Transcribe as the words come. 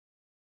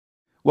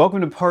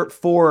Welcome to part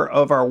 4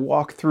 of our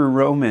walk through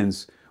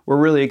Romans. We're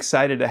really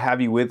excited to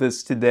have you with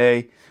us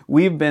today.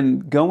 We've been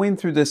going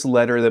through this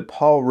letter that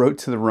Paul wrote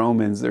to the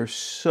Romans. There's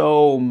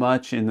so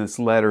much in this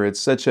letter. It's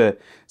such a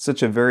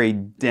very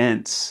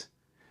dense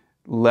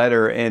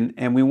letter,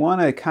 and we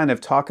want to kind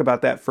of talk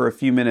about that for a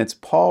few minutes.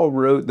 Paul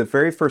wrote the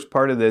very first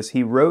part of this.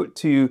 He wrote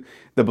to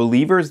the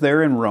believers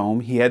there in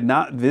Rome. He had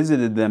not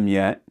visited them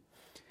yet.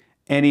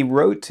 And he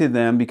wrote to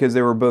them because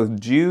there were both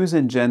Jews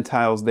and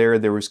Gentiles there.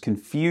 There was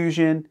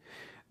confusion.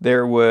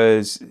 There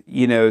was,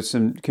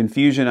 some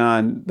confusion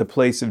on the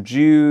place of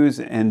Jews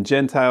and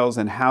Gentiles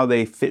and how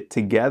they fit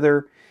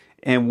together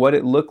and what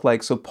it looked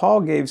like. So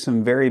Paul gave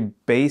some very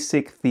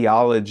basic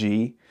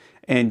theology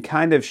and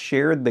kind of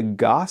shared the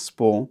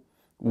gospel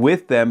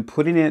with them,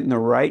 putting it in the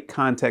right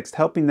context,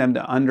 helping them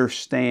to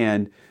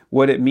understand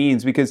what it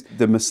means. Because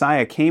the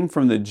Messiah came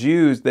from the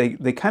Jews, they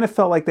kind of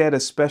felt like they had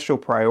a special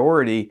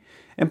priority.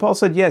 And Paul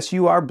said, yes,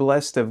 you are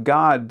blessed of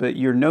God, but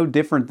you're no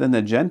different than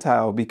the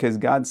Gentile because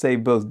God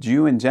saved both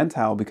Jew and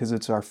Gentile because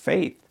it's our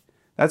faith.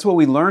 That's what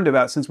we learned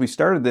about since we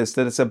started this,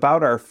 that it's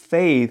about our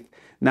faith,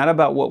 not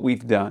about what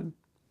we've done.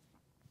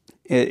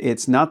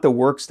 It's not the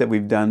works that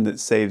we've done that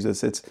saves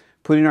us. It's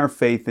putting our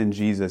faith in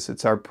Jesus.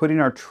 It's putting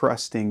our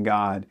trust in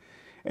God.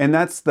 And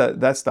that's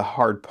the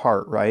hard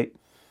part, right?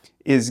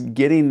 Is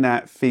getting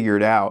that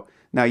figured out.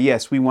 Now,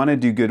 yes, we want to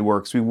do good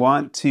works. We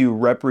want to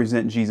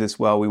represent Jesus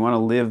well. We want to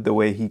live the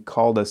way He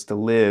called us to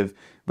live,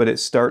 but it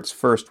starts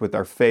first with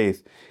our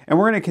faith. And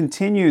we're going to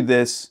continue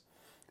this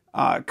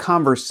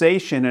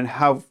conversation and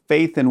how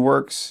faith and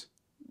works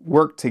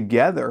work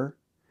together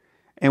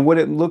and what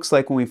it looks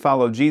like when we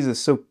follow Jesus.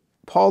 So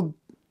Paul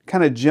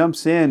kind of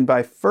jumps in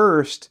by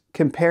first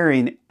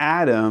comparing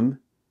Adam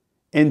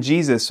and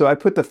Jesus. So I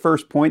put the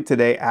first point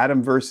today,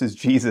 Adam versus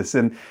Jesus.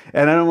 And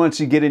I don't want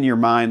you to get in your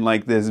mind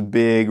like this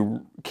big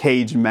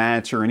cage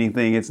match or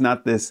anything. It's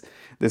not this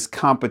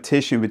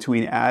competition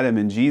between Adam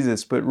and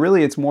Jesus, but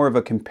really it's more of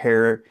a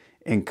compare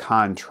and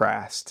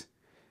contrast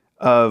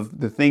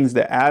of the things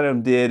that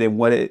Adam did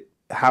and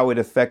how it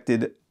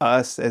affected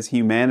us as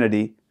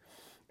humanity,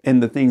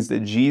 and the things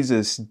that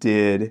Jesus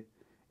did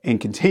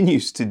and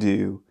continues to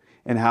do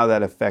and how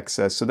that affects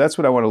us. So that's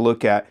what I want to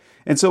look at.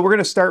 And so we're going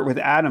to start with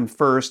Adam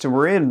first, and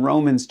we're in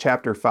Romans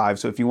chapter 5.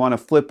 So if you want to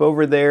flip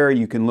over there,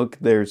 you can look,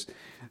 there's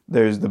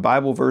the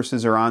Bible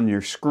verses are on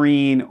your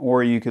screen,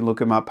 or you can look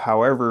them up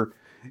however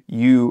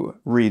you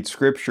read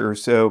Scripture.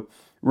 So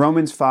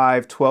Romans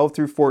 5, 12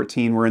 through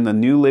 14, we're in the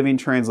New Living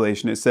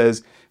Translation. It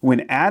says,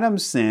 when Adam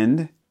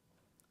sinned,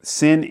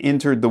 sin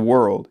entered the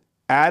world.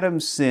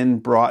 Adam's sin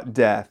brought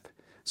death.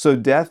 So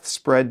death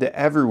spread to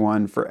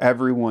everyone, for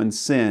everyone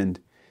sinned.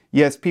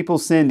 Yes, people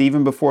sinned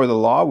even before the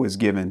law was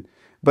given,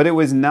 but it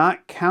was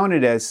not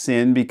counted as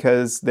sin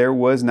because there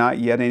was not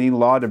yet any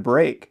law to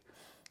break.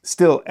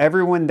 Still,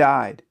 everyone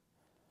died.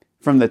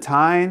 From the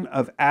time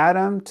of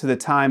Adam to the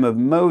time of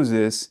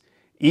Moses,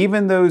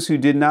 even those who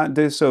did not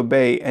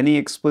disobey any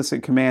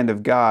explicit command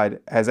of God,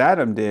 as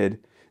Adam did,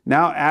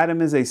 now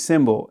Adam is a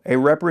symbol, a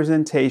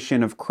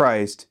representation of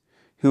Christ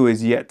who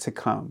is yet to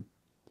come.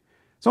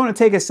 So I want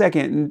to take a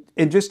second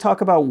and just talk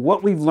about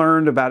what we've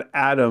learned about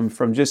Adam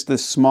from just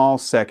this small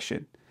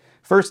section.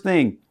 First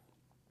thing,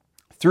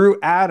 through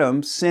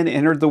Adam, sin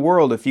entered the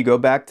world. If you go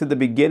back to the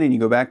beginning, you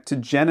go back to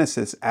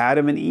Genesis,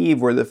 Adam and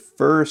Eve were the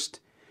first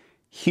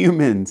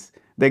humans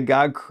that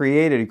God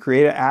created. He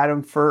created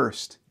Adam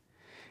first.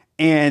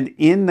 And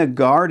in the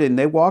garden,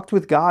 they walked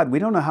with God. We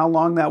don't know how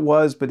long that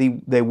was, but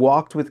they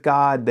walked with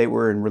God. They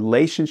were in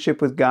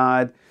relationship with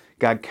God.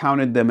 God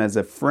counted them as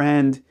a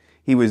friend.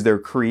 He was their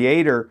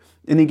creator.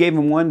 And He gave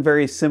them one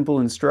very simple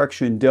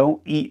instruction: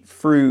 don't eat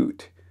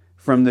fruit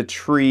from the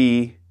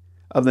tree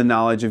of the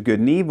knowledge of good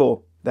and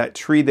evil, that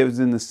tree that was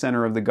in the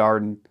center of the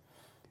garden.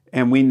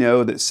 And we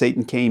know that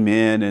Satan came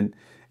in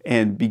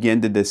and began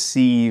to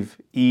deceive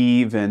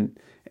Eve and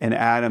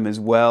Adam as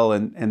well,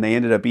 and they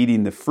ended up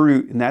eating the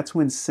fruit. And that's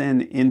when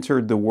sin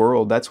entered the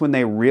world. That's when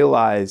they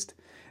realized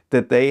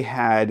that they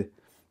had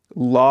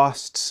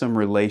lost some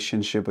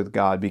relationship with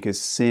God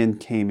because sin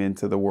came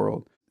into the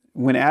world.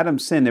 When Adam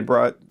sinned, it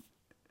brought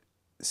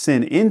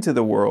sin into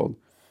the world,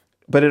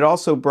 but it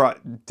also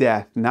brought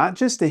death, not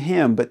just to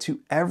him, but to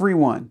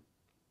everyone.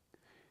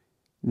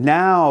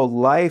 Now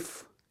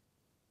life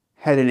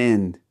had an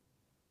end.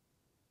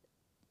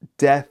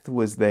 Death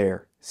was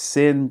there.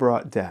 Sin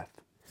brought death.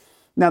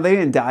 Now they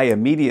didn't die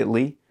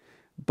immediately,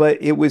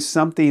 but it was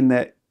something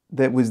that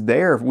was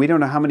there. We don't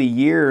know how many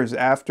years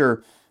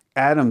after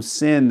Adam's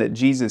sin that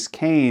Jesus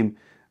came,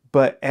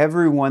 but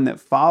everyone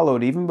that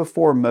followed, even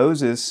before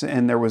Moses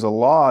and there was a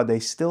law, they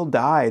still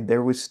died.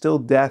 There was still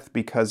death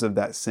because of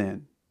that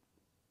sin.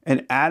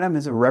 And Adam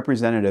is a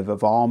representative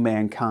of all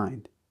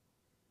mankind.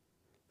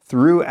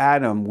 Through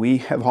Adam, we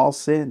have all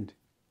sinned.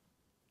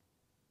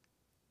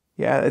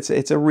 Yeah,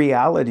 it's a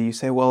reality. You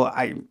say, well,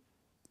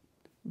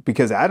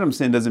 because Adam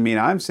sinned doesn't mean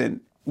I'm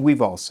sinned.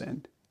 We've all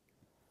sinned.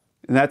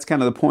 And that's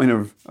kind of the point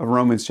of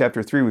Romans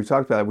chapter 3. We've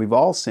talked about it. We've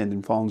all sinned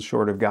and fallen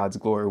short of God's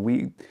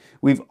glory.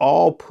 We've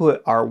all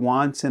put our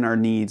wants and our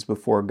needs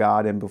before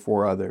God and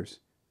before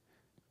others.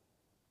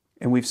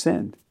 and we've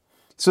sinned.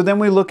 So then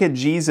we look at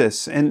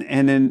Jesus, and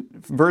in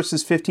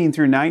verses 15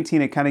 through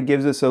 19, it kind of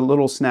gives us a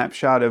little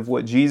snapshot of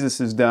what Jesus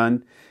has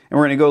done. And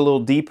we're going to go a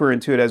little deeper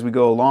into it as we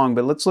go along.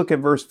 But let's look at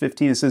verse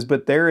 15. It says,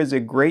 "But there is a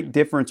great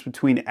difference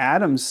between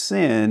Adam's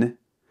sin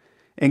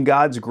and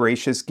God's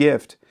gracious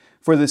gift.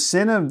 For the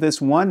sin of this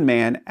one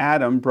man,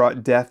 Adam,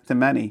 brought death to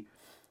many.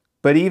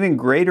 But even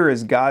greater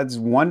is God's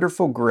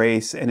wonderful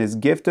grace and His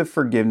gift of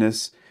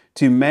forgiveness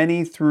to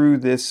many through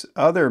this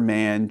other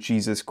man,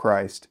 Jesus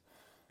Christ.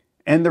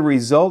 And the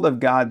result of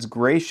God's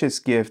gracious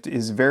gift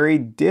is very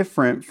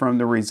different from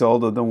the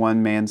result of the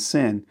one man's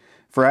sin.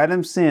 For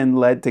Adam's sin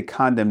led to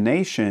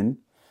condemnation,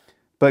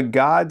 but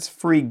God's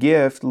free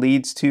gift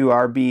leads to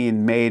our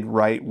being made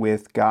right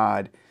with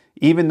God,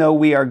 even though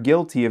we are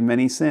guilty of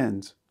many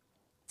sins.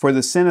 For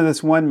the sin of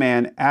this one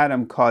man,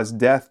 Adam, caused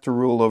death to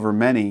rule over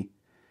many.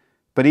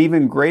 But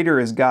even greater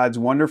is God's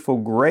wonderful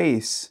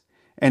grace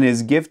and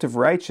His gift of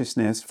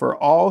righteousness, for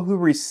all who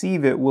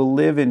receive it will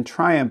live in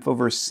triumph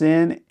over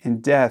sin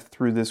and death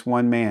through this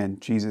one man,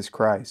 Jesus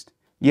Christ.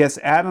 Yes,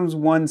 Adam's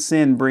one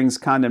sin brings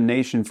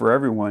condemnation for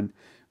everyone,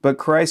 but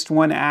Christ's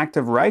one act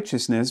of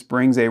righteousness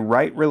brings a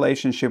right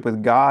relationship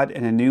with God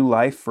and a new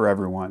life for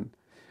everyone.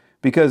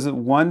 Because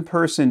one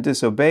person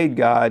disobeyed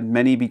God,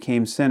 many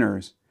became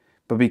sinners.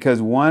 But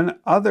because one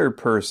other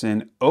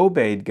person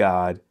obeyed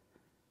God,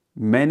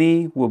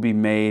 many will be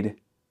made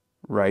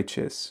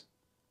righteous."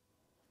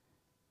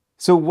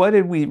 So what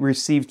did we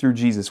receive through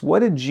Jesus? What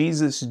did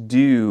Jesus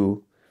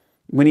do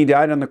when He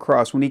died on the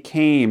cross? When He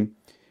came,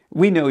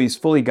 we know He's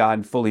fully God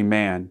and fully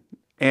man.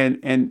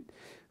 And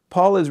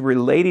Paul is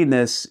relating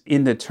this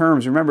into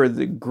terms. Remember,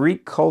 the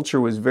Greek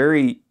culture was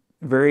very,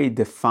 very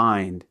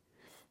defined.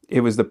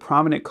 It was the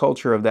prominent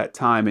culture of that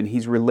time, and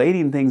he's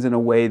relating things in a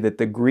way that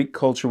the Greek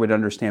culture would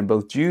understand,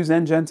 both Jews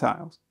and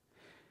Gentiles.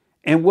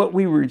 And what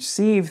we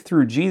receive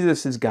through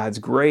Jesus is God's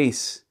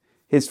grace,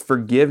 His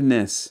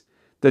forgiveness,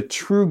 the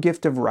true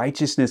gift of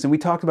righteousness. And we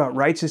talked about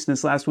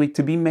righteousness last week,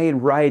 to be made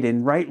right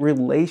in right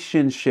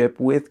relationship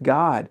with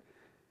God.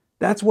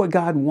 That's what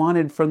God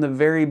wanted from the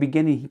very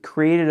beginning. He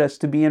created us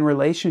to be in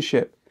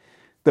relationship.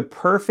 The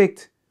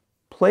perfect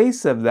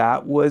place of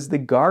that was the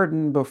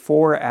garden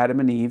before Adam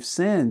and Eve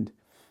sinned.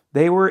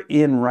 They were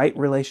in right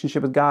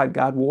relationship with God.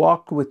 God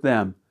walked with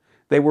them.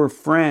 They were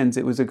friends.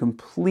 It was a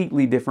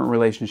completely different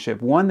relationship,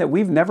 one that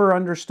we've never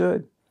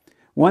understood,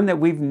 one that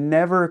we've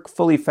never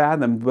fully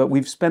fathomed, but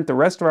we've spent the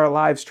rest of our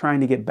lives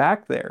trying to get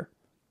back there.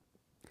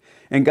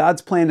 And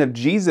God's plan of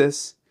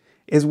Jesus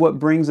is what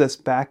brings us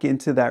back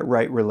into that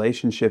right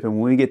relationship. And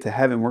when we get to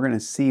heaven, we're going to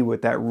see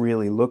what that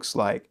really looks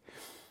like.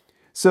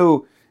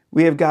 So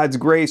we have God's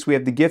grace, we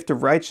have the gift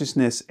of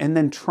righteousness, and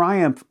then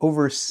triumph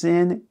over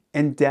sin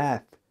and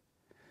death.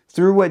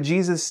 Through what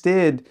Jesus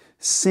did,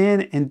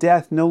 sin and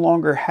death no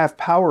longer have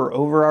power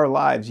over our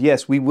lives.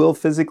 Yes, we will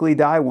physically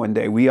die one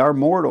day. We are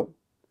mortal.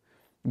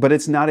 But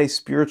it's not a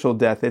spiritual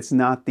death. It's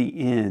not the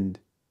end.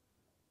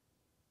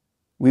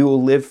 We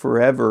will live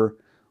forever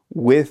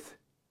with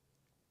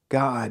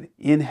God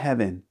in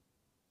heaven,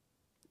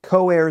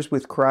 co-heirs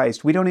with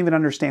Christ. We don't even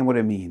understand what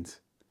it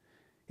means.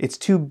 It's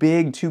too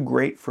big, too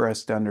great for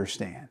us to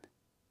understand.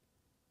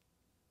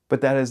 But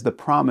that is the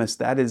promise.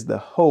 That is the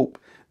hope.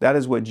 That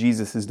is what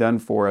Jesus has done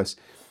for us.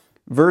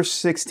 Verse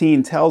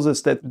 16 tells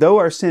us that though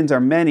our sins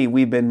are many,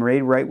 we've been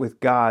made right with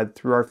God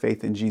through our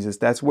faith in Jesus.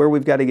 That's where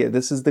we've got to get.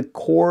 This is the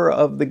core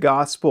of the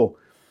gospel.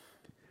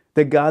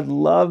 That God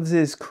loves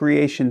His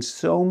creation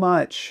so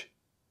much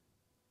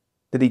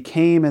that He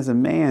came as a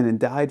man and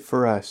died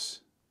for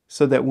us,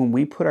 so that when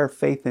we put our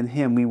faith in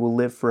Him, we will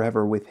live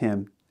forever with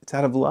Him. It's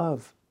out of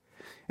love.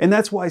 And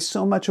that's why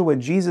so much of what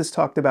Jesus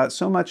talked about,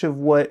 so much of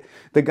what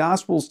the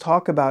Gospels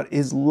talk about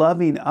is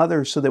loving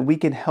others so that we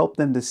can help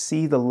them to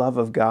see the love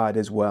of God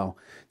as well,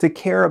 to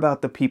care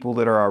about the people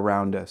that are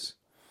around us.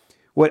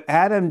 What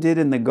Adam did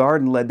in the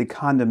garden led to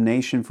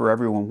condemnation for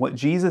everyone. What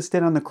Jesus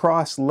did on the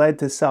cross led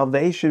to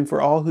salvation for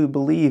all who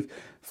believe,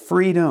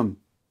 freedom.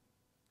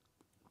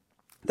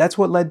 That's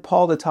what led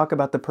Paul to talk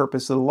about the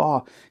purpose of the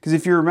law. Because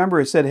if you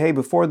remember, it said, hey,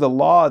 before the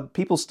law,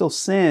 people still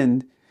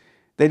sinned.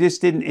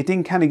 It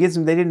didn't kind of get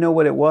them, they didn't know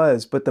what it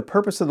was. But the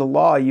purpose of the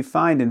law, you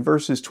find in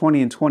verses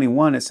 20 and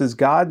 21, it says,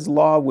 God's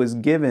law was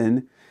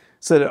given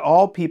so that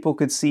all people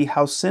could see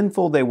how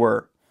sinful they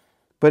were.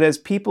 But as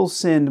people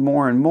sinned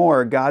more and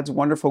more, God's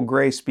wonderful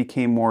grace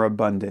became more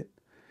abundant.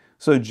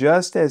 So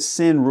just as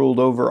sin ruled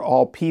over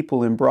all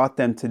people and brought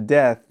them to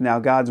death, now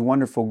God's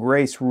wonderful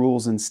grace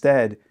rules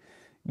instead,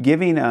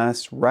 giving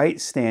us right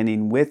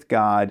standing with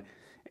God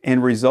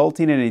and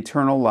resulting in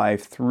eternal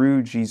life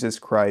through Jesus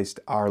Christ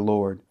our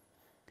Lord.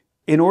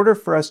 In order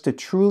for us to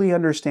truly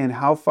understand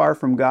how far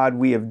from God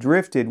we have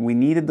drifted, we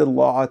needed the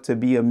law to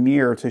be a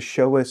mirror to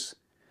show us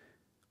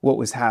what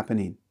was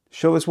happening.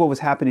 Show us what was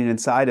happening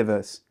inside of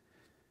us.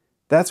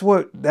 That's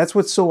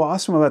what's so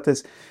awesome about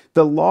this.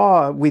 The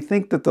law, we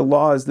think that the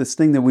law is this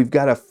thing that we've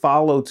got to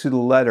follow to the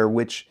letter,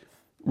 which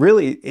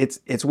really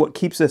it's what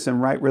keeps us in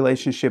right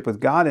relationship with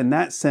God in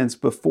that sense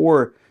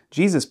before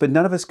Jesus, but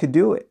none of us could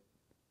do it.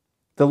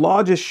 The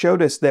law just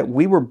showed us that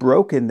we were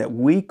broken, that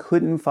we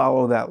couldn't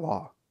follow that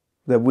law,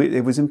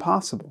 it was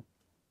impossible.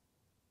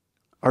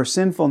 Our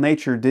sinful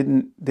nature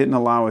didn't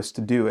allow us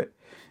to do it.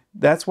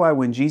 That's why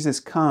when Jesus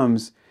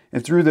comes,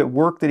 and through the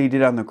work that he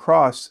did on the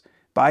cross,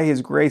 by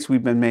his grace,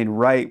 we've been made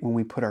right when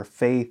we put our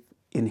faith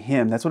in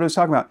him. That's what I was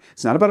talking about.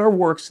 It's not about our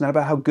works, it's not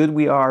about how good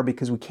we are,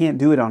 because we can't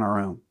do it on our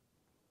own.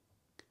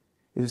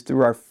 It is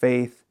through our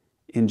faith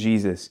in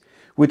Jesus,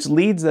 which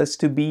leads us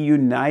to be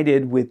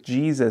united with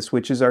Jesus,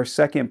 which is our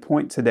second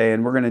point today.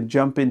 And we're going to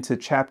jump into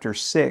chapter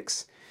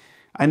 6.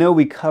 I know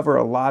we cover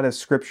a lot of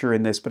scripture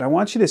in this, but I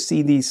want you to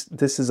see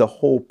this as a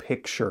whole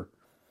picture,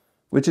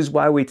 which is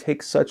why we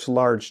take such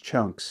large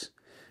chunks,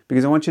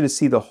 because I want you to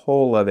see the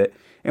whole of it.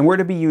 And we're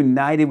to be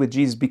united with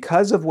Jesus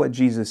because of what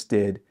Jesus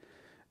did,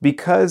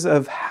 because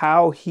of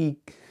how he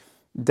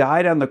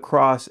died on the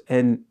cross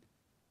and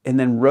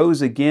then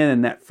rose again,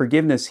 and that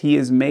forgiveness, he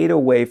has made a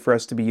way for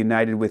us to be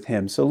united with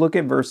him. So look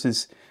at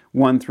verses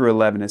 1 through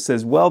 11. It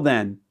says, "Well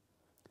then,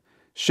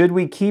 should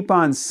we keep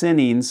on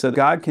sinning so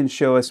God can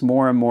show us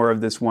more and more of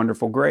this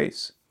wonderful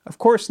grace? Of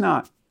course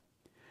not.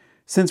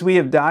 Since we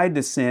have died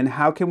to sin,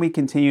 how can we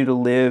continue to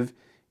live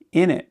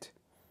in it?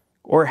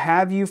 Or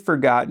have you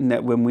forgotten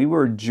that when we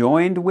were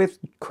joined with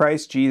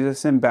Christ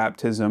Jesus in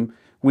baptism,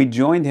 we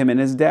joined him in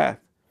his death?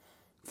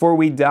 For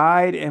we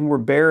died and were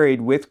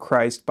buried with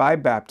Christ by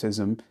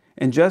baptism,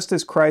 and just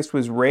as Christ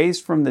was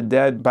raised from the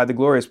dead by the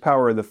glorious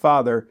power of the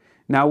Father,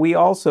 now we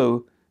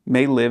also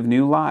may live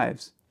new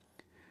lives.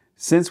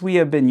 Since we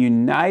have been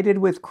united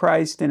with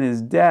Christ in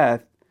his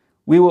death,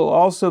 we will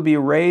also be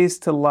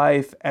raised to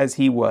life as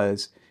he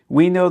was.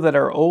 We know that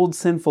our old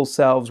sinful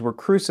selves were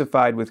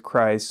crucified with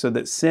Christ so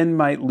that sin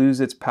might lose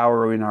its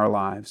power in our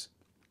lives.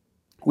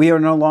 We are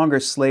no longer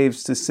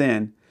slaves to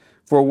sin,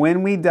 for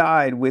when we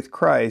died with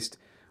Christ,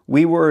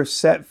 we were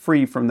set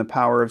free from the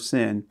power of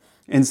sin.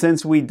 And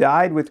since we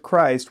died with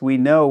Christ, we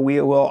know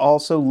we will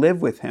also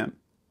live with him.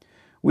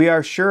 We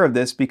are sure of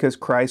this because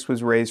Christ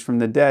was raised from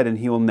the dead and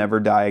he will never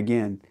die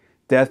again.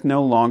 Death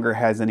no longer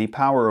has any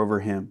power over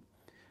him.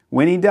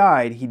 When he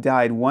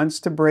died once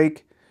to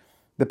break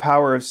the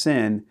power of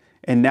sin,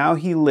 and now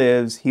he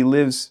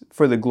lives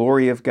for the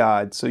glory of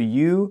God. So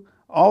you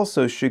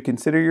also should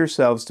consider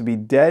yourselves to be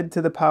dead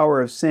to the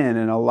power of sin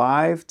and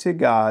alive to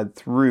God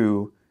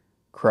through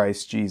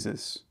Christ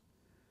Jesus."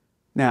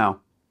 Now,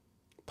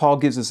 Paul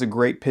gives us a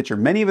great picture.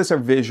 Many of us are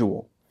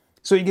visual.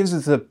 So he gives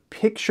us a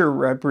picture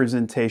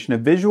representation, a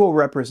visual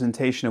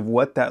representation of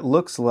what that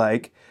looks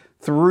like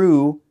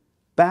through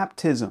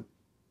baptism.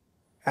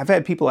 I've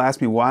had people ask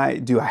me, why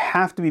do I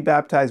have to be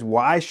baptized?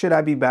 Why should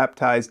I be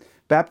baptized?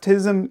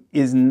 Baptism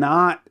is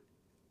not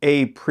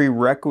a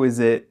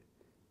prerequisite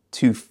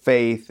to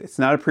faith. It's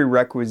not a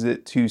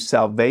prerequisite to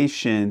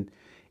salvation.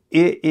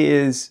 It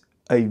is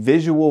a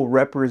visual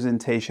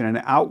representation,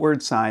 an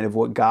outward sign of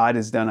what God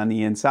has done on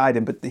the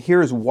inside. But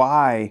here's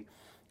why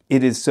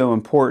it is so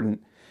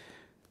important.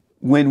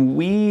 When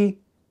we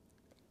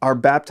are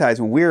baptized,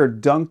 when we are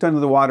dunked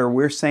under the water,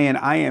 we're saying,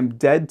 I am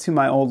dead to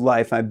my old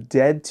life. I'm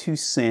dead to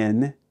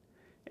sin,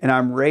 and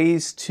I'm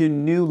raised to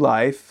new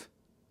life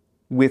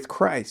with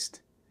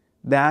Christ.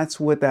 That's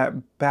what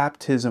that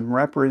baptism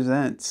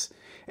represents.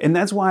 And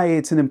that's why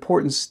it's an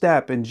important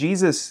step. And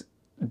Jesus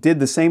did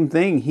the same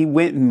thing. He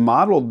went and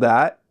modeled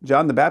that.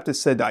 John the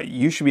Baptist said,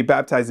 you should be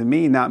baptizing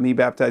me, not me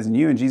baptizing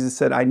you. And Jesus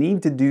said, I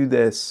need to do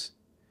this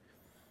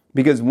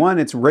because one,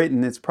 it's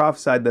written, it's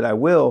prophesied that I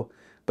will,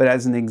 but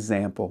as an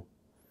example.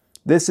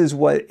 This is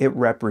what it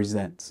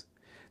represents.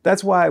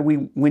 That's why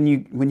when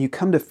you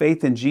come to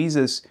faith in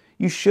Jesus,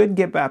 you should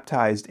get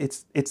baptized.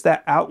 It's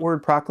that outward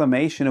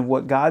proclamation of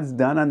what God's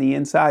done on the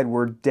inside.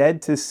 We're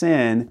dead to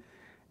sin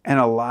and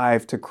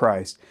alive to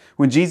Christ.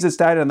 When Jesus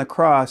died on the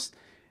cross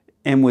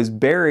and was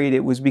buried,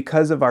 it was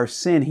because of our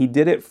sin. He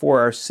did it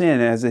for our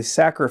sin as a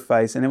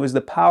sacrifice, and it was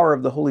the power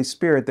of the Holy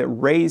Spirit that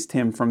raised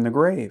him from the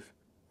grave.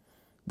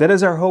 That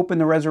is our hope in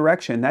the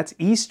resurrection. That's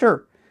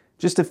Easter.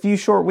 Just a few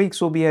short weeks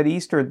we'll be at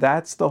Easter.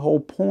 That's the whole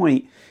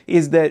point,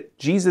 is that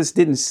Jesus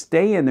didn't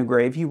stay in the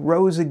grave. He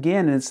rose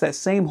again, and it's that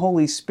same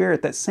Holy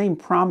Spirit, that same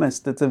promise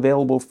that's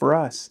available for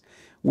us.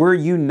 We're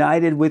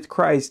united with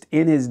Christ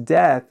in his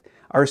death.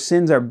 Our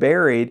sins are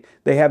buried.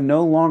 They have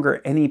no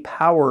longer any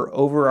power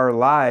over our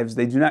lives.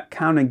 They do not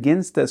count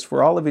against us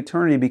for all of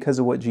eternity because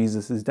of what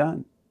Jesus has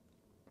done.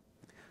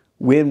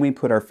 When we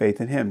put our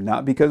faith in him,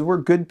 not because we're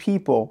good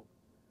people,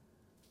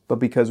 but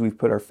because we've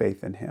put our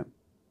faith in him.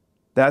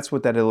 That's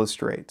what that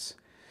illustrates.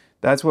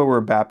 That's why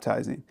we're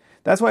baptizing.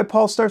 That's why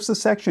Paul starts the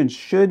section,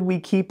 should we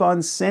keep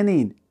on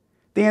sinning?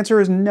 The answer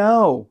is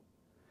no.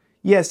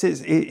 Yes,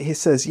 it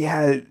says,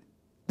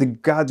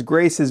 God's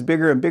grace is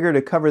bigger and bigger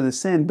to cover the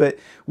sin, but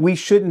we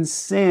shouldn't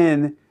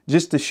sin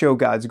just to show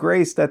God's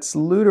grace. That's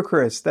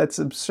ludicrous. That's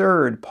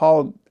absurd.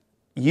 Paul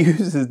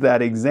uses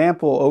that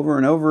example over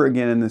and over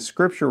again in the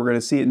scripture. We're going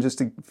to see it in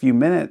just a few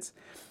minutes.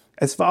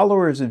 As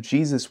followers of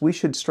Jesus, we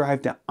should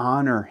strive to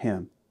honor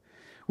him.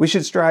 We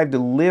should strive to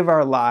live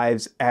our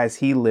lives as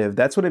he lived.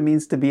 That's what it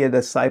means to be a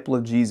disciple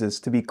of Jesus,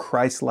 to be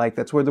Christ-like.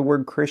 That's where the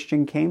word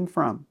Christian came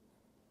from,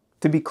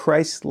 to be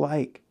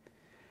Christ-like.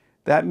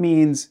 That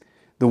means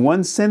the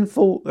one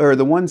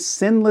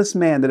sinless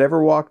man that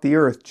ever walked the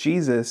earth,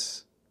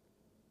 Jesus,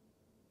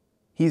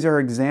 he's our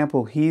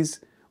example. He's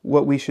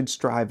what we should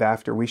strive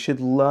after. We should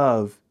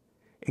love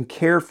and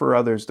care for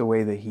others the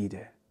way that he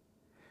did.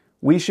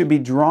 We should be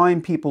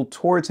drawing people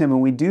towards him,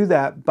 and we do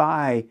that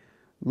by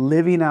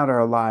living out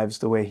our lives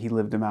the way he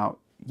lived them out.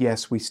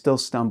 Yes, we still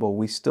stumble,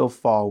 we still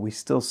fall, we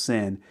still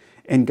sin,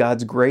 and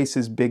God's grace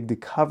is big to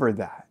cover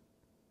that.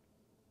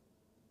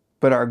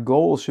 But our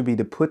goal should be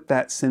to put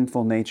that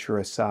sinful nature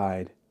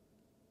aside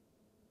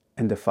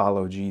and to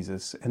follow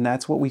Jesus. And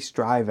that's what we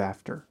strive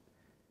after.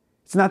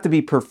 It's not to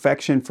be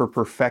perfection for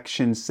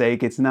perfection's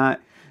sake. It's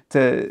not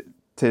to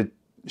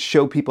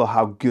show people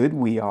how good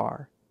we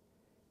are.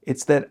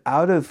 It's that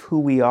out of who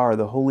we are,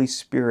 the Holy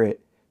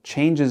Spirit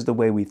changes the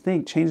way we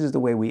think, changes the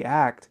way we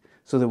act,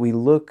 so that we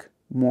look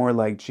more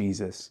like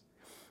Jesus.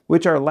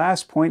 Which our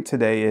last point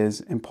today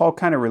is, and Paul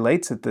kind of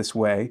relates it this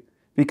way,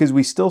 because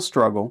we still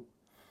struggle,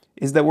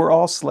 is that we're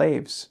all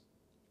slaves.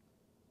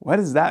 What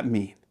does that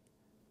mean?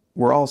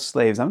 We're all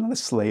slaves. I'm not a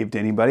slave to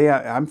anybody.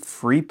 I'm a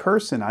free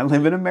person. I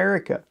live in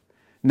America.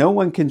 No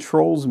one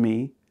controls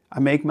me. I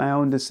make my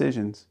own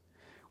decisions.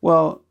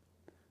 Well,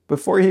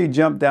 before you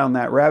jump down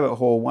that rabbit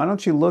hole, why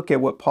don't you look at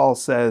what Paul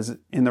says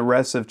in the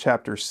rest of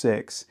chapter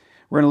 6.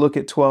 We're going to look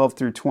at 12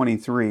 through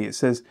 23. It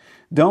says,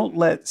 "Don't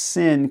let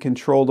sin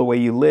control the way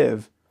you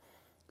live.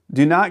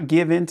 Do not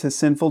give in to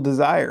sinful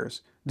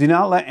desires. Do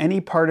not let any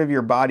part of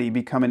your body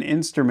become an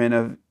instrument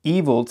of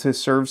evil to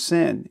serve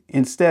sin.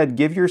 Instead,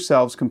 give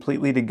yourselves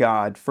completely to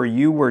God, for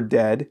you were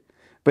dead,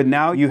 but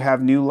now you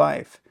have new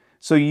life.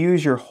 So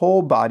use your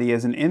whole body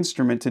as an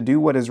instrument to do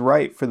what is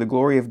right for the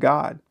glory of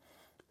God.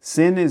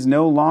 Sin is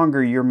no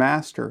longer your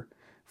master,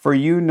 for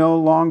you no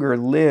longer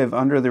live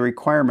under the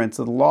requirements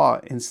of the law.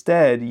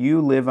 Instead, you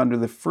live under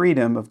the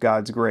freedom of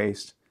God's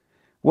grace.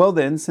 Well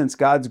then, since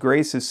God's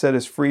grace has set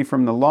us free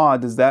from the law,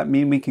 does that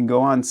mean we can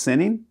go on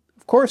sinning?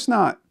 Of course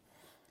not.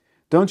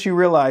 Don't you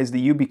realize that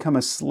you become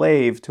a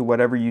slave to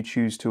whatever you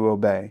choose to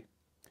obey?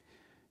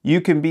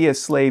 You can be a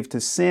slave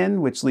to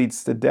sin, which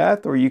leads to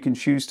death, or you can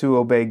choose to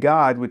obey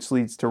God, which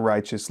leads to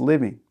righteous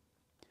living.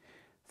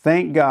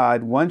 Thank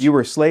God, once you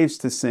were slaves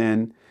to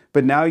sin,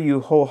 but now you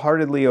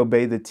wholeheartedly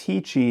obey the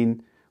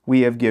teaching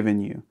we have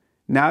given you.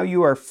 Now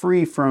you are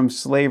free from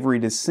slavery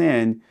to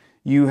sin.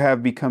 You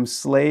have become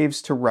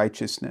slaves to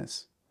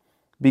righteousness.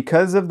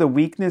 Because of the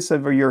weakness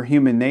of your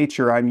human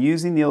nature, I'm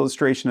using the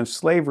illustration of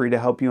slavery to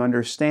help you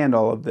understand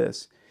all of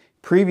this.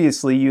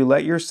 Previously, you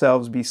let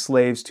yourselves be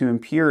slaves to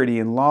impurity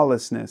and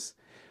lawlessness,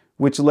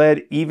 which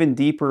led even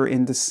deeper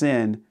into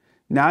sin.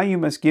 Now you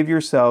must give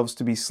yourselves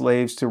to be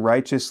slaves to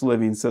righteous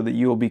living so that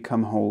you will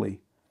become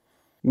holy.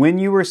 When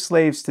you were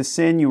slaves to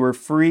sin, you were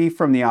free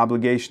from the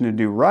obligation to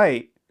do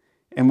right.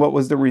 And what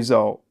was the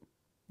result?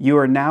 You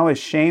are now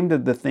ashamed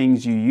of the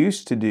things you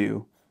used to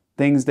do,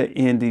 things that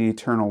end in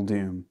eternal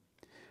doom.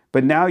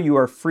 But now you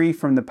are free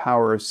from the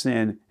power of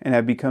sin and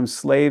have become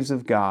slaves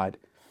of God.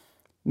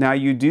 Now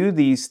you do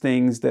these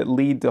things that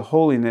lead to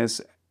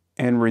holiness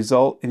and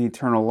result in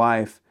eternal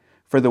life.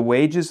 For the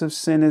wages of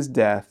sin is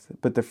death,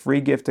 but the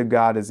free gift of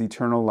God is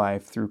eternal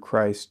life through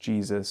Christ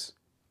Jesus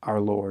our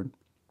Lord."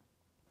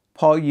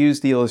 Paul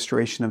used the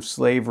illustration of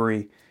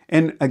slavery.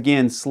 And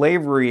again,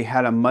 slavery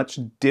had a much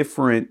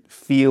different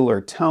feel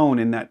or tone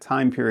in that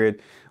time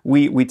period.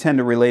 We tend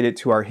to relate it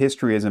to our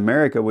history as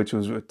America, which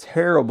was a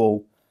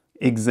terrible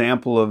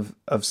example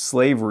of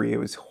slavery. It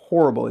was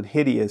horrible and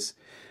hideous.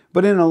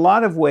 But in a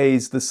lot of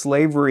ways, the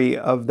slavery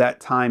of that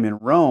time in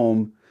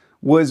Rome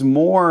was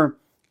more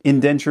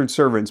indentured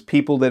servants,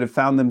 people that have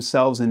found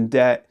themselves in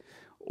debt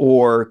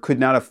or could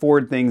not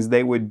afford things.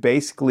 They would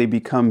basically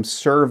become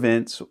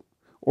servants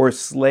or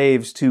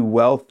slaves to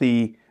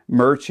wealthy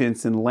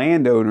merchants and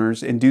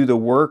landowners and do the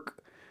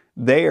work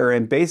there.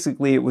 And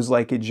basically it was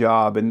like a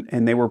job,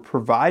 and they were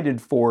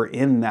provided for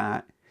in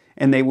that.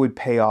 And they would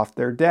pay off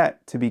their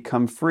debt to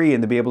become free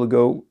and to be able to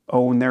go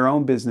own their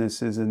own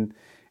businesses and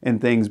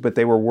things, but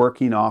they were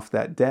working off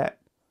that debt.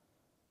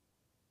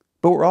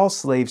 But we're all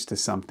slaves to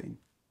something.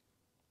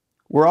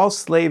 We're all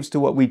slaves to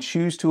what we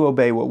choose to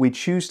obey, what we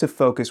choose to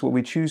focus, what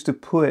we choose to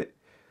put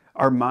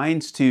our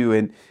minds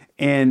to.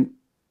 And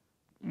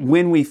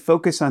when we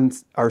focus on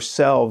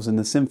ourselves and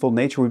the sinful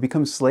nature, we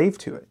become slave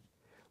to it.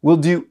 We'll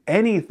do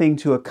anything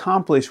to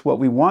accomplish what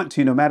we want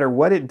to, no matter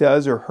what it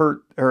does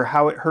or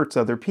how it hurts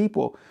other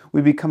people.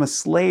 We become a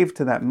slave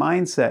to that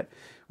mindset.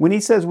 When he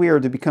says we are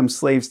to become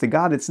slaves to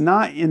God, it's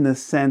not in the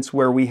sense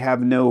where we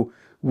have no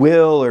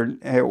will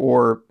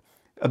or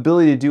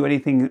ability to do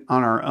anything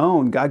on our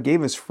own. God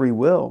gave us free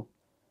will.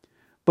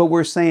 But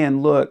we're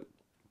saying, look,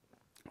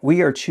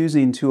 we are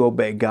choosing to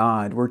obey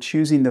God. We're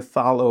choosing to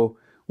follow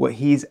what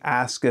He's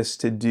asked us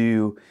to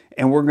do,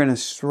 and we're going to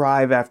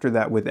strive after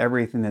that with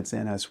everything that's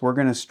in us. We're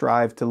going to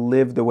strive to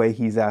live the way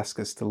He's asked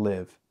us to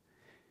live.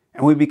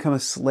 And we become a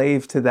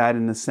slave to that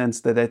in the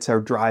sense that it's our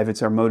drive,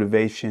 it's our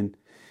motivation,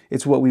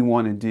 it's what we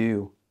want to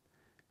do.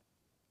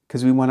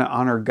 Because we want to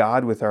honor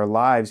God with our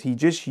lives. He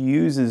just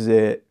uses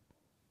it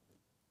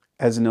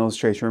as an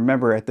illustration.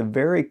 Remember, at the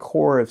very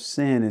core of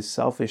sin is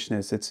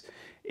selfishness.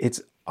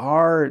 It's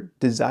our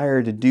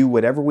desire to do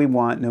whatever we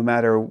want, no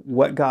matter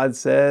what God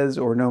says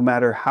or no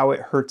matter how it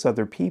hurts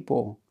other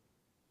people.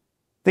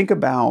 Think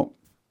about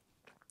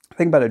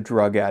a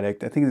drug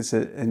addict. I think this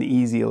is an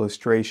easy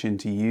illustration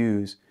to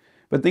use.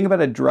 But think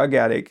about a drug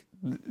addict.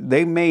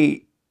 They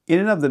may, in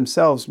and of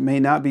themselves, may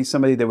not be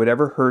somebody that would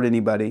ever hurt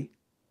anybody.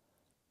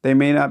 They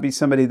may not be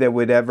somebody that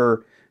would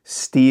ever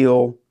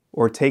steal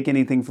or take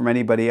anything from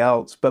anybody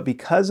else. But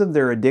because of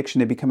their addiction,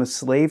 they become a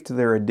slave to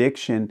their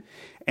addiction.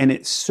 And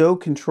it so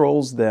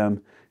controls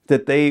them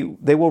that they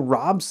will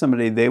rob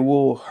somebody. They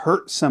will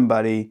hurt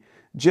somebody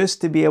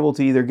just to be able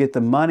to either get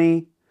the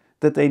money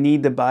that they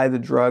need to buy the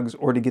drugs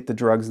or to get the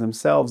drugs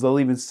themselves. They'll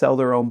even sell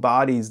their own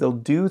bodies. They'll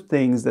do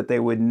things that they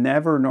would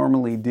never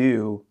normally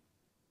do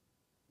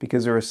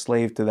because they're a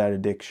slave to that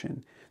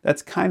addiction.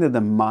 That's kind of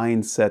the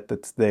mindset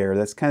that's there.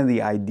 That's kind of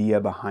the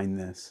idea behind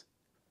this.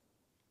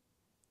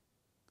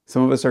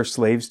 Some of us are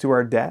slaves to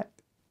our debt.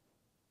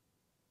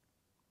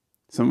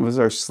 Some of us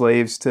are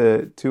slaves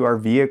to our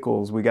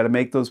vehicles. We got to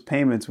make those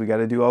payments. We got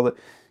to do all that.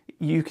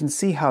 You can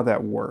see how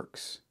that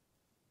works.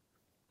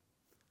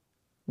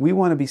 We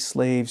want to be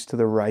slaves to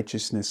the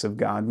righteousness of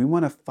God. We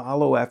want to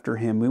follow after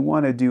Him. We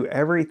want to do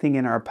everything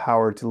in our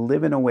power to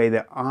live in a way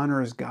that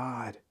honors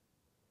God.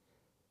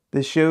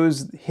 This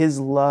shows His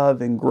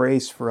love and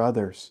grace for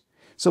others.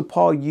 So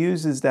Paul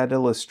uses that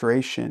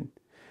illustration.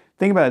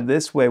 Think about it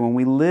this way. When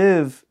we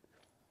live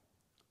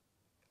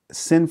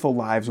sinful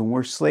lives, when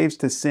we're slaves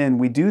to sin,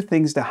 we do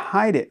things to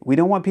hide it. We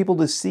don't want people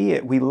to see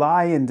it. We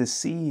lie and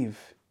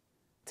deceive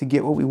to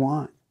get what we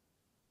want.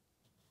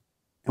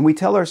 And we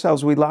tell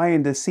ourselves we lie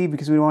and deceive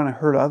because we don't want to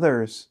hurt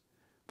others.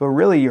 But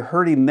really, you're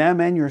hurting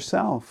them and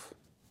yourself.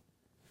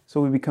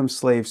 So we become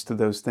slaves to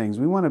those things.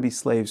 We want to be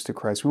slaves to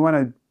Christ. We want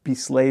to be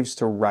slaves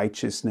to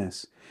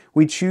righteousness.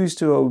 We choose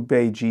to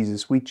obey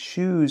Jesus. We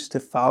choose to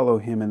follow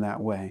Him in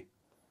that way.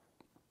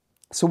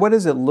 So what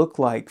does it look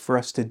like for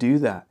us to do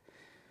that?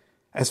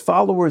 As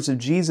followers of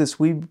Jesus,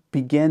 we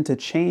begin to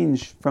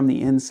change from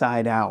the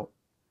inside out.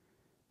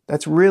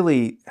 That's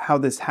really how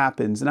this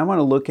happens. And I want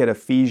to look at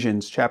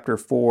Ephesians chapter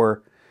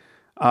 4,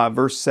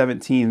 verse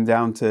 17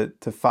 down to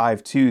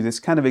 5:2. This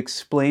kind of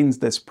explains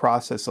this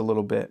process a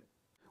little bit.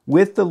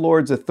 With the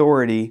Lord's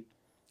authority,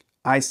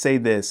 I say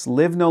this,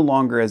 live no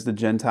longer as the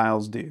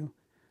Gentiles do,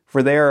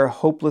 for they are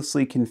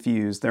hopelessly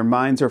confused. Their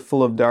minds are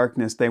full of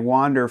darkness. They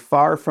wander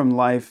far from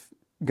life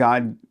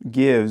God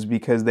gives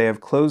because they have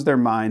closed their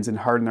minds and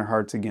hardened their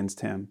hearts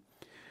against Him.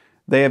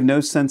 They have no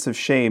sense of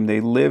shame.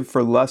 They live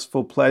for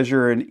lustful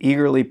pleasure and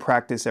eagerly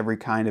practice every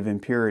kind of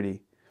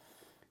impurity.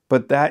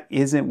 But that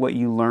isn't what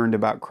you learned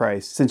about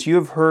Christ. Since you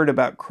have heard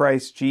about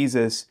Christ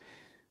Jesus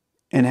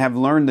and have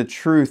learned the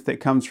truth that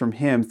comes from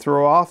Him,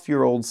 throw off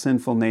your old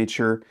sinful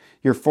nature,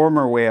 your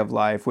former way of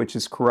life, which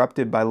is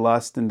corrupted by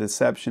lust and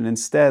deception.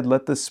 Instead,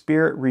 let the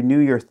Spirit renew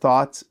your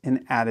thoughts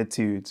and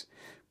attitudes.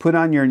 Put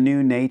on your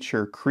new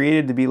nature,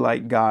 created to be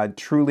like God,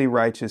 truly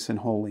righteous and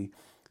holy.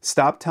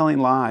 Stop telling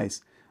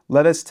lies.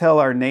 Let us tell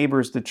our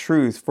neighbors the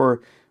truth,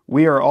 for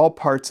we are all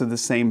parts of the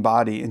same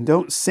body. And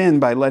don't sin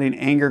by letting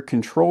anger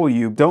control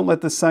you. Don't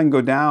let the sun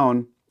go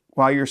down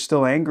while you're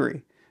still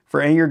angry, for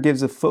anger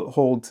gives a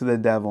foothold to the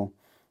devil.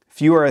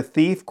 If you are a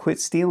thief, quit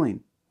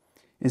stealing.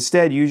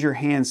 Instead, use your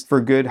hands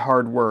for good,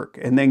 hard work,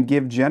 and then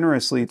give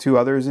generously to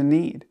others in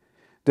need.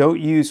 Don't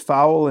use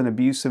foul and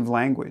abusive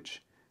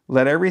language.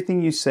 Let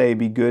everything you say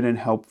be good and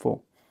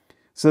helpful,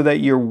 so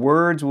that your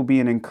words will be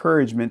an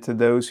encouragement to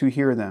those who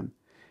hear them.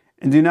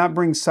 And do not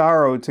bring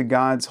sorrow to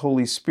God's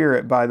Holy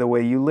Spirit by the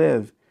way you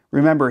live.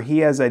 Remember, He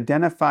has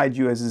identified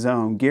you as His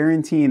own,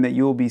 guaranteeing that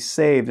you will be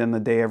saved on the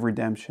day of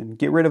redemption.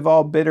 Get rid of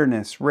all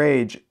bitterness,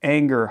 rage,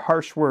 anger,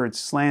 harsh words,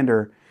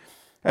 slander,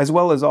 as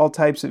well as all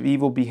types of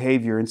evil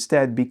behavior.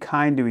 Instead, be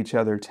kind to each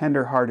other,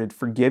 tender-hearted,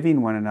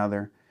 forgiving one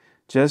another,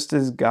 just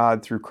as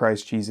God through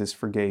Christ Jesus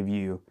forgave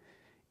you.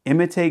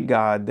 Imitate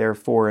God,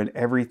 therefore, in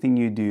everything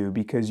you do,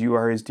 because you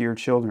are His dear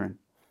children.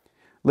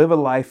 Live a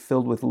life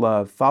filled with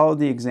love. Follow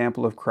the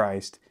example of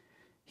Christ.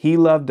 He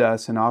loved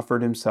us and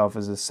offered Himself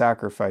as a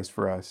sacrifice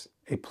for us,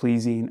 a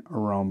pleasing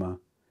aroma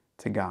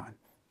to God.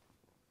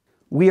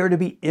 We are to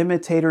be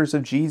imitators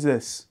of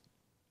Jesus.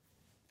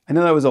 I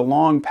know that was a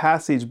long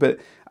passage, but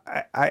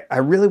I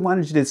really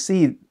wanted you to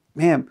see,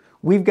 man,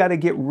 we've got to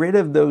get rid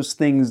of those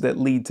things that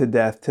lead to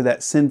death, to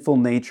that sinful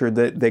nature,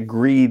 that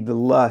greed, the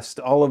lust,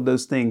 all of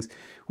those things.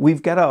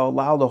 We've got to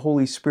allow the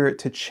Holy Spirit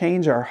to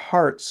change our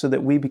hearts so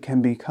that we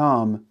can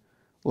become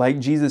like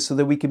Jesus, so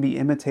that we can be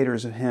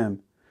imitators of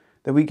Him,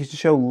 that we can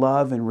show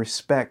love and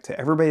respect to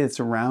everybody that's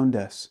around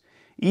us,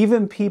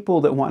 even people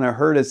that want to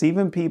hurt us,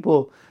 even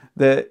people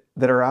that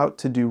are out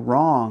to do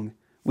wrong.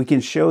 We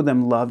can show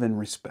them love and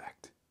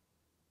respect.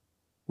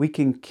 We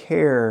can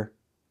care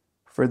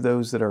for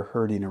those that are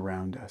hurting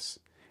around us.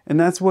 And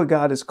that's what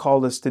God has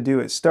called us to do.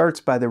 It starts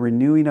by the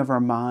renewing of our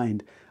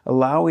mind,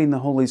 allowing the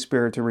Holy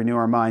Spirit to renew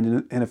our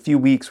mind. In a few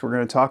weeks, we're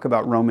going to talk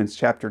about Romans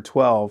chapter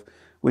 12,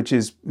 which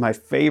is my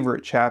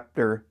favorite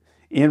chapter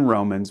in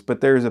Romans,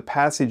 but there's a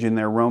passage in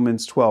there,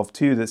 Romans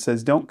 12:2, that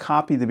says, "Don't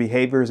copy the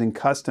behaviors and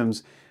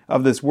customs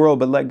of this world,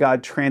 but let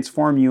God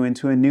transform you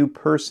into a new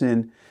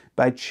person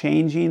by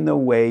changing the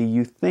way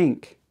you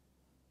think.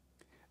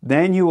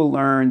 Then you will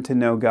learn to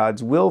know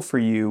God's will for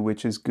you,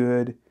 which is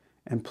good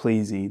and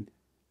pleasing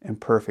and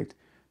perfect."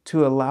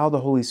 To allow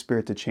the Holy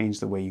Spirit to change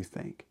the way you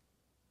think.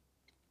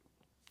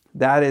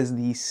 That is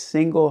the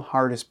single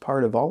hardest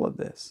part of all of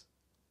this.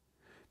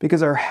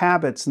 Because our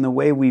habits and the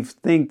way we've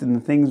think and the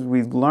things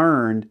we've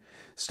learned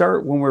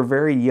start when we're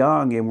very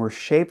young and we're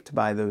shaped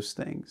by those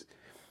things.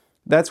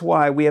 That's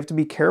why we have to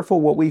be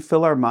careful what we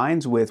fill our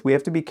minds with. We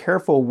have to be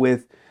careful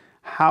with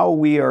how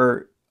we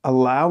are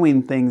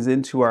allowing things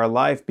into our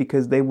life,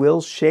 because they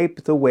will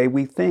shape the way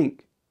we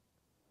think.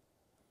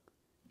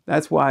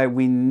 That's why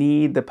we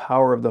need the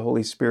power of the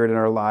Holy Spirit in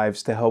our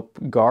lives to help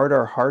guard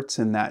our hearts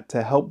in that,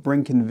 to help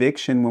bring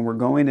conviction when we're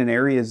going in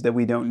areas that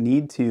we don't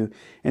need to,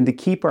 and to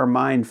keep our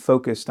mind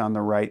focused on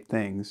the right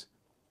things.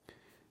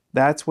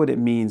 That's what it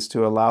means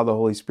to allow the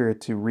Holy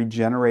Spirit to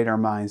regenerate our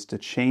minds, to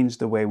change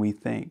the way we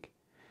think.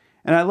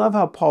 And I love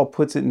how Paul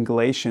puts it in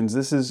Galatians.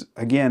 This is,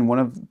 again, one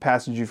of the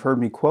passages you've heard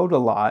me quote a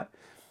lot.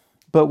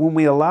 But when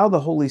we allow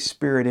the Holy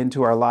Spirit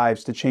into our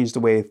lives to change the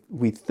way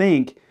we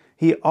think,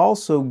 He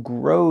also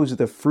grows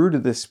the fruit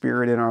of the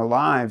Spirit in our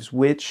lives,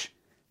 which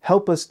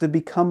help us to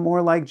become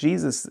more like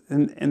Jesus.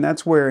 And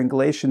that's where in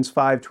Galatians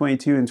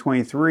 5:22 and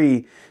 23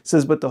 it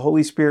says, "But the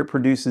Holy Spirit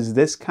produces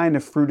this kind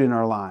of fruit in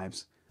our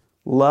lives: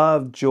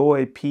 love,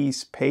 joy,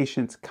 peace,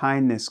 patience,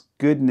 kindness,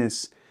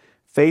 goodness,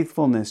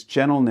 faithfulness,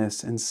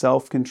 gentleness, and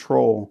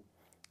self-control.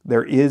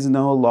 There is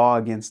no law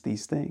against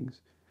these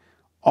things."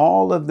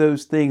 All of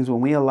those things, when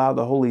we allow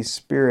the Holy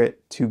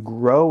Spirit to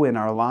grow in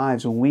our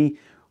lives, when we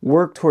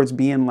work towards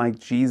being like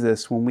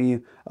Jesus, when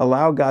we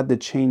allow God to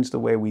change the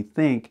way we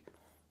think,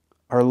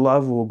 our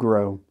love will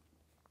grow.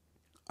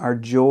 Our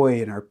joy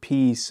and our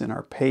peace and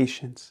our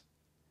patience,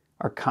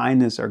 our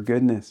kindness, our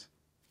goodness,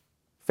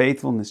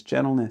 faithfulness,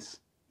 gentleness,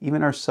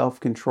 even our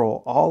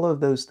self-control, all of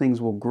those things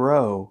will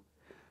grow.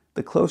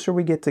 The closer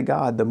we get to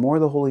God, the more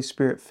the Holy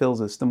Spirit fills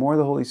us, the more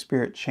the Holy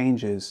Spirit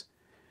changes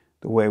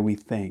the way we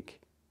think.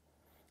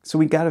 So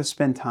we got to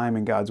spend time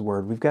in God's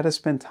Word. We've got to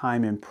spend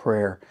time in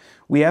prayer.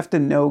 We have to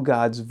know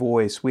God's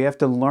voice. We have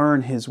to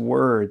learn His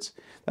words.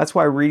 That's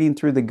why reading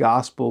through the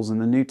Gospels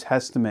and the New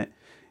Testament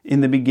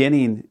in the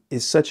beginning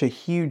is such a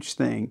huge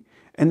thing.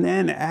 And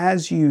then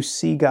as you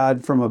see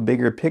God from a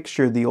bigger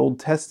picture, the Old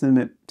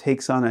Testament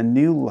takes on a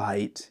new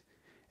light,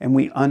 and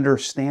we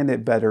understand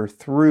it better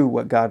through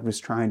what God was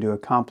trying to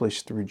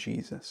accomplish through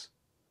Jesus.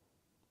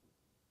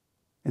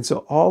 And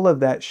so all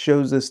of that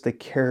shows us the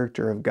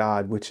character of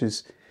God, which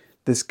is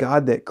this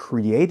God that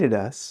created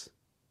us.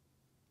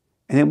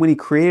 And then when He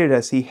created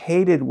us, He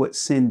hated what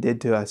sin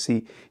did to us.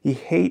 He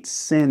hates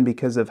sin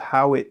because of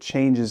how it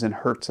changes and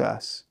hurts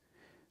us.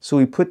 So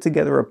He put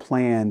together a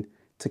plan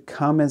to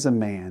come as a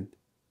man,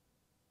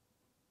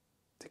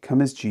 to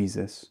come as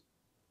Jesus,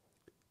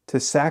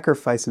 to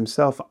sacrifice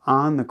Himself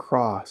on the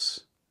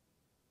cross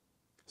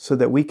so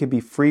that we could be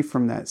free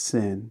from that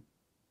sin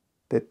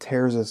that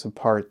tears us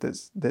apart,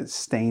 that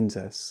stains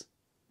us.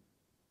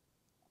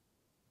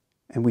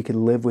 And we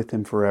can live with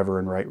Him forever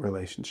in right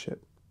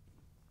relationship.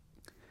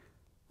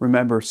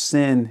 Remember,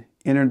 sin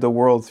entered the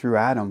world through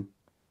Adam,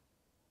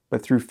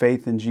 but through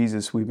faith in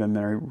Jesus, we've been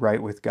made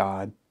right with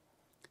God.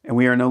 And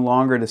we are no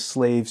longer the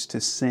slaves to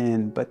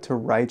sin, but to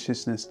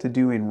righteousness, to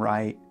doing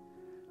right,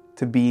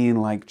 to being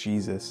like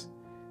Jesus.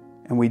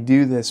 And we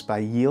do this by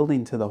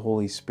yielding to the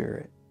Holy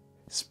Spirit,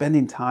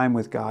 spending time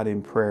with God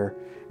in prayer,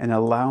 and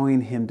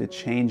allowing Him to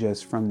change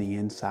us from the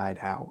inside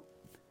out,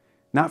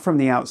 not from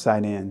the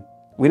outside in.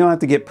 We don't have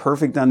to get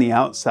perfect on the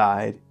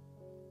outside.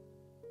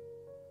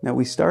 No,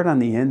 we start on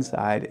the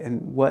inside,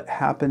 and what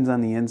happens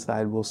on the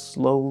inside will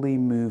slowly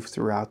move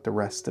throughout the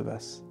rest of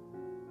us,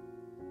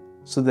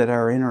 so that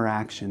our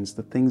interactions,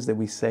 the things that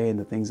we say and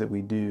the things that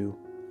we do,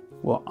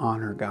 will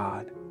honor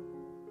God.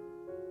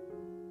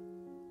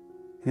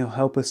 He'll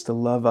help us to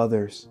love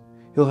others.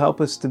 He'll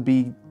help us to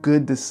be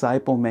good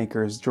disciple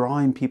makers,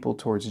 drawing people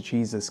towards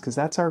Jesus, because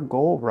that's our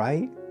goal,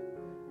 right?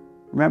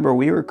 Remember,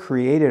 we were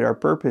created, our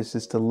purpose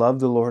is to love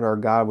the Lord our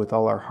God with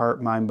all our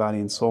heart, mind, body,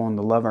 and soul, and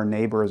to love our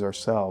neighbor as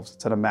ourselves.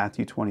 It's out of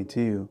Matthew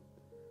 22.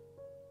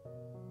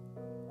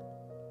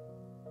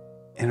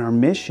 And our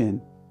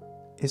mission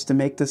is to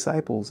make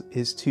disciples,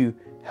 is to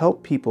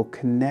help people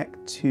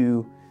connect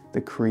to the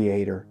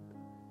Creator,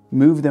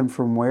 move them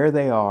from where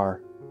they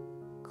are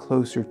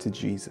closer to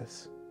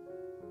Jesus.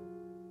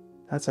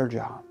 That's our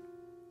job.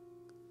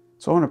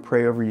 So I want to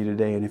pray over you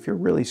today, and if you're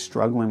really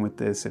struggling with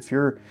this, if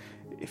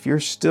you're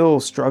still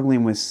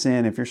struggling with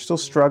sin, if you're still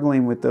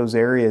struggling with those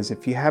areas,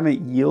 if you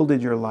haven't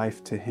yielded your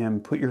life to Him,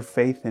 put your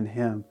faith in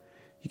Him,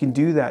 you can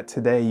do that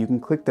today. You can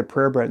click the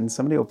prayer button.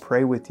 Somebody will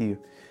pray with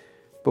you.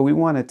 But we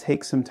want to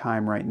take some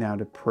time right now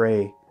to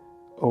pray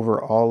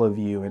over all of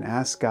you and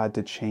ask God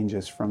to change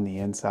us from the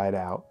inside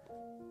out,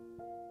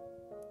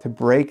 to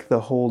break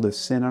the hold of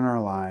sin in our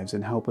lives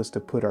and help us to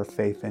put our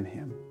faith in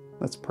Him.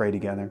 Let's pray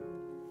together.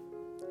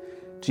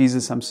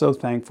 Jesus, I'm so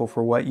thankful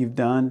for what you've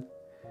done,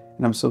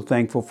 and I'm so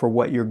thankful for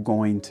what you're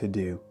going to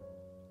do.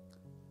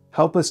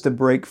 Help us to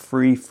break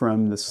free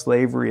from the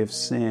slavery of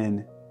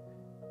sin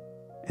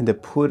and to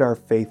put our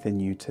faith in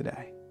you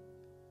today.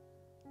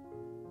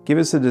 Give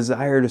us a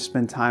desire to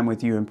spend time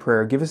with you in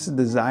prayer. Give us a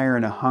desire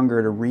and a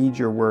hunger to read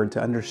your word,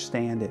 to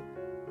understand it.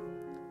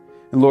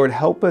 And Lord,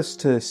 help us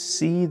to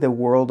see the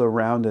world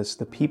around us,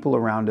 the people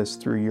around us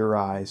through your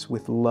eyes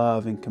with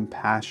love and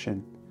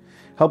compassion.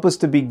 Help us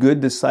to be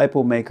good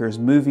disciple makers,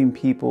 moving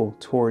people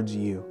towards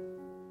you.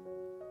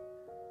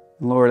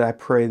 And Lord, I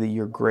pray that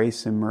your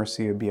grace and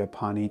mercy would be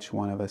upon each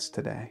one of us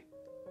today.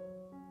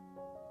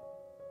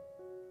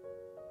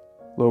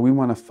 Lord, we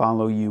want to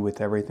follow you with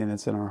everything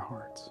that's in our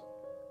hearts.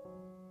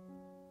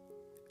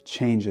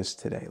 Change us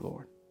today,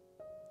 Lord.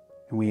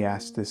 And we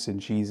ask this in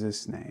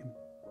Jesus' name.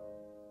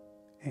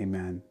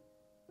 Amen.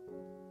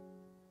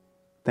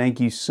 Thank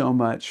you so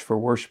much for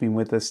worshiping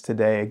with us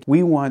today.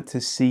 We want to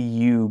see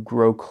you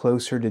grow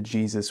closer to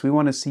Jesus. We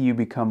want to see you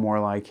become more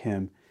like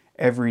him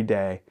every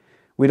day.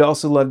 We'd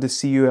also love to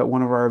see you at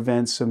one of our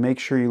events, so make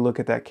sure you look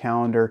at that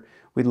calendar.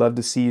 We'd love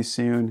to see you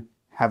soon.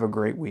 Have a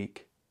great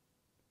week.